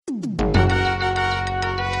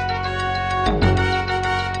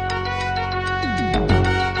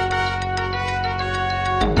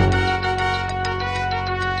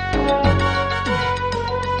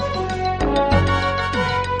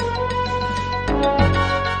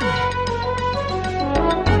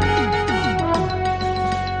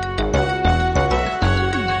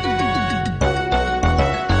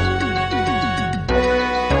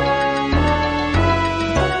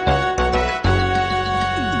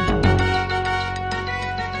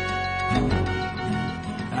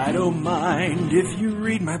don't mind if you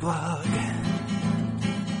read my blog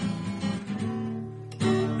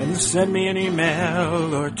and send me an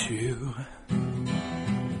email or two.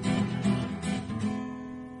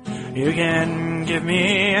 You can give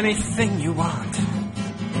me anything you want,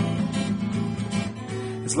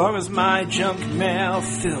 as long as my junk mail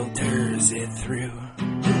filters it through.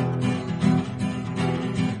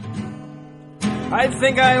 I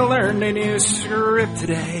think I learned a new script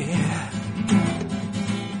today,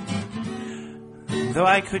 though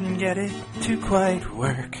I couldn't get it to quite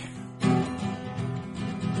work.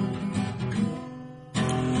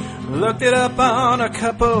 Looked it up on a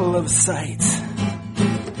couple of sites.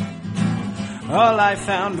 All I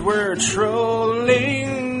found were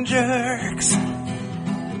trolling jerks.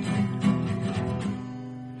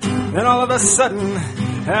 Then all of a sudden,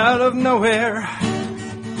 out of nowhere,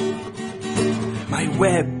 my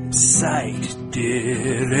website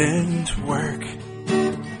didn't work.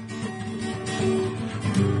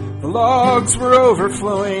 The logs were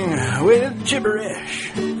overflowing with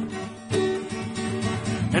gibberish,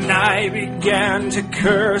 and I began to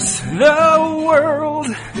curse the world.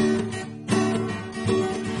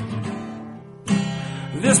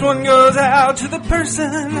 This one goes out to the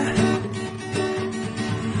person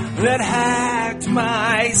that hacked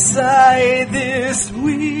my site this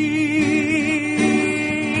week.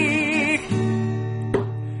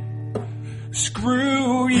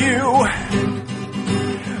 Screw you.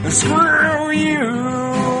 Screw you.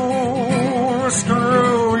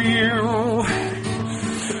 Screw you.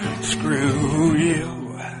 Screw you.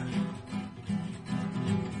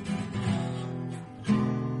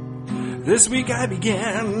 This week I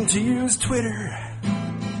began to use Twitter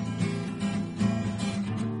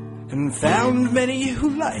and found many who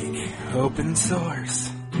like open source.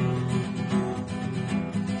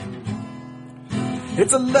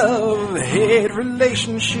 It's a love-hate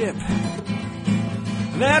relationship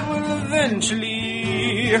that will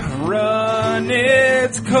eventually run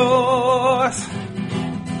its course.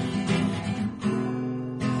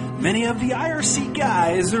 Many of the IRC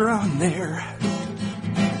guys are on there,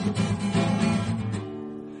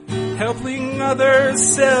 helping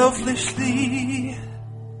others selfishly.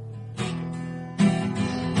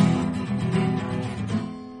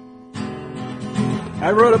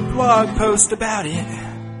 I wrote a blog post about it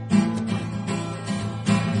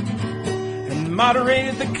and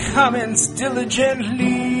moderated the comments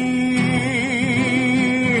diligently.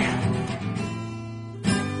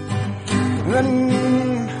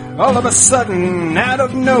 Then, all of a sudden, out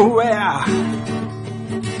of nowhere,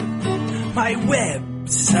 my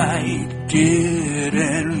website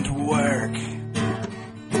didn't work.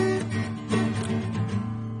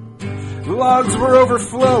 The logs were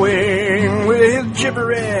overflowing with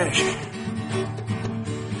gibberish,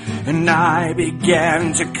 and I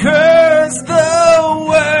began to curse the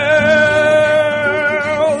world.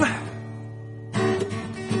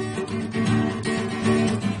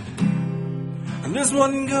 And this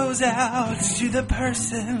one goes out to the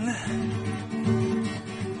person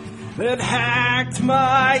that hacked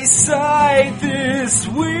my site this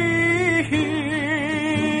week.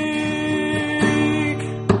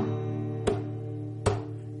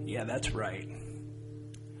 Yeah, that's right.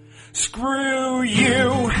 Screw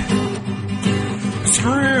you.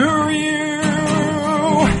 Screw you.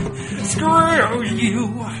 Screw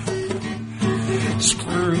you.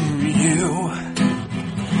 Screw you.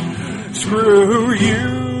 Screw you. Screw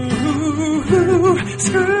you.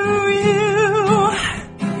 Screw you.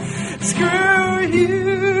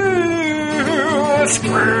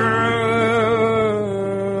 Screw you.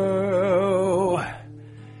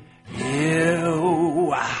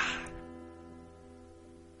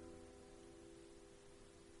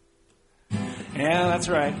 Yeah, that's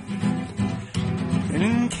right. And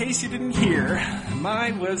in case you didn't hear,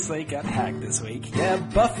 my website got hacked this week. Yeah,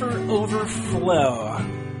 buffer overflow.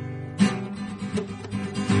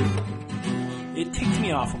 It ticked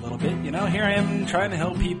me off a little bit. You know, here I am trying to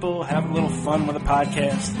help people have a little fun with a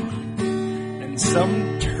podcast, and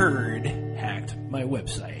some turd hacked my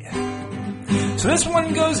website. So this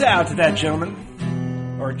one goes out to that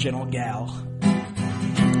gentleman, or gentle gal,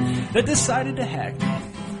 that decided to hack me.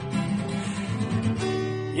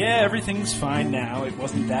 Yeah, everything's fine now. It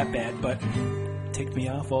wasn't that bad, but it ticked me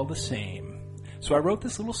off all the same. So I wrote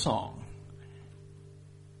this little song,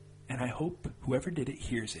 and I hope whoever did it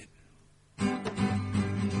hears it.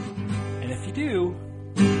 And if you do,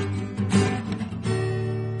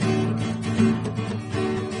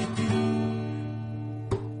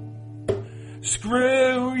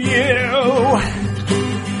 screw you,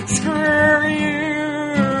 screw you,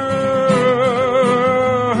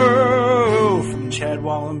 from Chad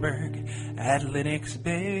Wallenberg. at Linux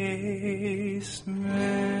Basement.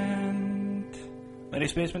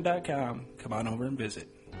 LinuxBasement.com. Come on over and visit.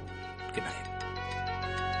 Good night.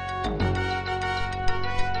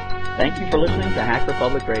 Thank you for listening to Hacker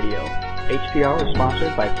Public Radio. HPR is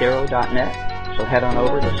sponsored by Caro.net, so head on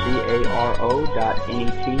over to caro.net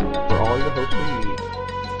for all your hosting needs.